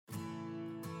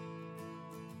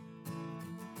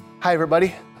Hi,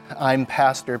 everybody. I'm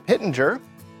Pastor Pittenger.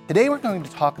 Today we're going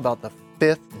to talk about the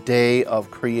fifth day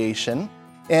of creation,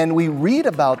 and we read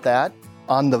about that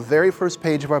on the very first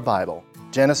page of our Bible,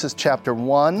 Genesis chapter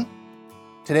 1.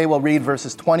 Today we'll read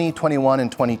verses 20, 21,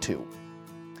 and 22.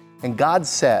 And God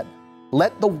said,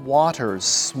 "Let the waters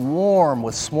swarm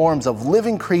with swarms of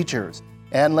living creatures,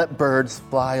 and let birds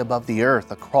fly above the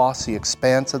earth across the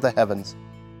expanse of the heavens."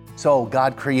 So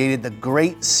God created the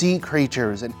great sea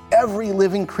creatures and every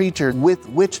living creature with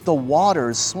which the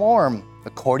waters swarm,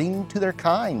 according to their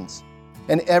kinds,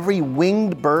 and every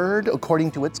winged bird according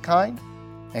to its kind.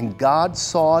 And God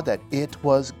saw that it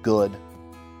was good.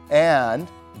 And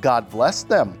God blessed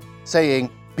them,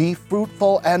 saying, "Be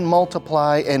fruitful and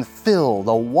multiply, and fill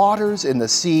the waters in the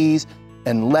seas,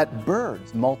 and let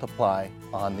birds multiply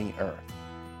on the earth."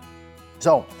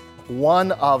 So,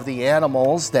 one of the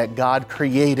animals that God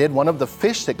created, one of the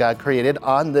fish that God created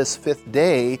on this fifth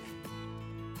day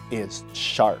is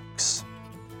sharks.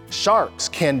 Sharks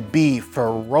can be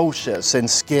ferocious and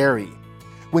scary.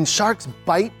 When sharks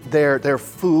bite their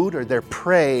food or their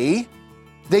prey,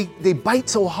 they bite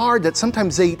so hard that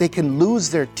sometimes they can lose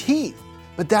their teeth.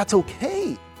 But that's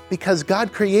okay, because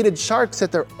God created sharks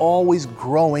that they're always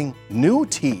growing new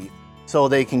teeth so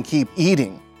they can keep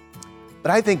eating. But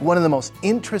I think one of the most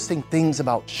interesting things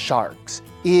about sharks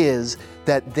is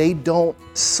that they don't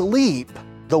sleep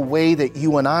the way that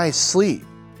you and I sleep.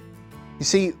 You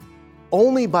see,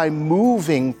 only by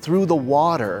moving through the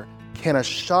water can a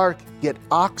shark get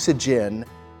oxygen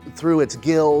through its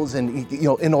gills and,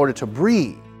 in order to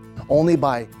breathe. Only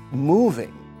by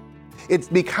moving.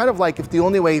 It'd be kind of like if the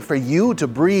only way for you to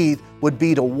breathe would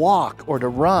be to walk or to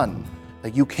run.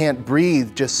 Like you can't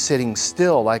breathe just sitting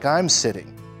still like I'm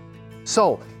sitting.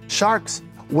 So sharks,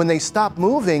 when they stop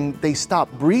moving, they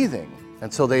stop breathing.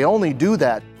 And so they only do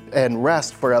that and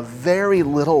rest for a very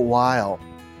little while.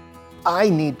 I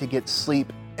need to get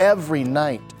sleep every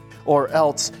night, or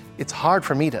else it's hard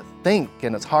for me to think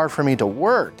and it's hard for me to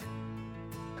work.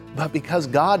 But because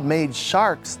God made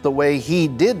sharks the way He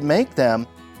did make them,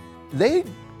 they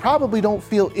probably don't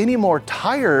feel any more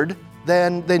tired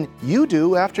than you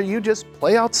do after you just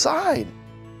play outside.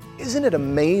 Isn't it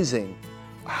amazing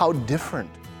how different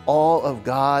all of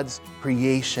God's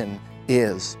creation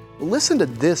is? Listen to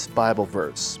this Bible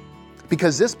verse,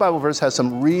 because this Bible verse has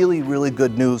some really, really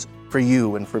good news for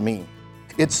you and for me.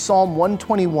 It's Psalm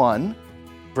 121,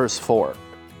 verse 4.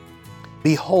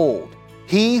 "Behold,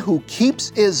 He who keeps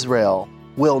Israel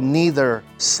will neither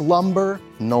slumber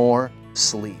nor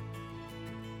sleep."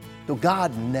 So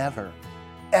God never,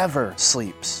 ever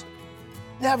sleeps.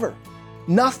 Never.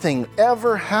 Nothing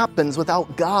ever happens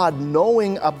without God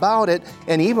knowing about it,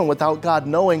 and even without God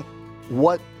knowing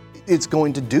what it's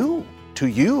going to do to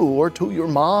you or to your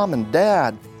mom and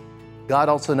dad. God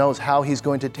also knows how He's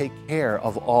going to take care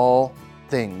of all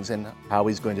things and how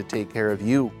He's going to take care of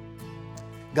you.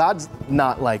 God's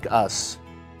not like us.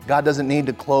 God doesn't need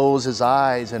to close His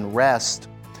eyes and rest.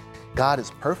 God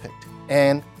is perfect,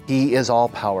 and He is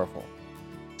all-powerful.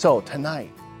 So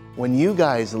tonight, when you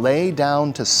guys lay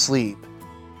down to sleep,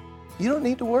 you don't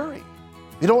need to worry.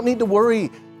 You don't need to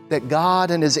worry that God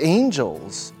and His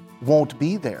angels won't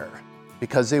be there,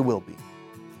 because they will be.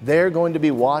 They're going to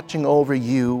be watching over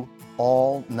you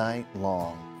all night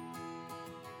long.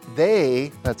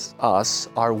 They, that's us,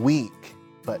 are weak,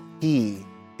 but He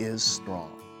is strong.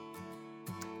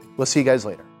 We'll see you guys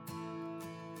later.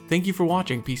 Thank you for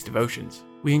watching Peace Devotions.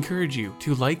 We encourage you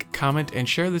to like, comment, and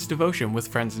share this devotion with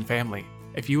friends and family.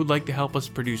 If you would like to help us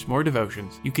produce more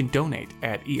devotions, you can donate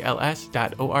at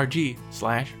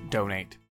els.org/donate.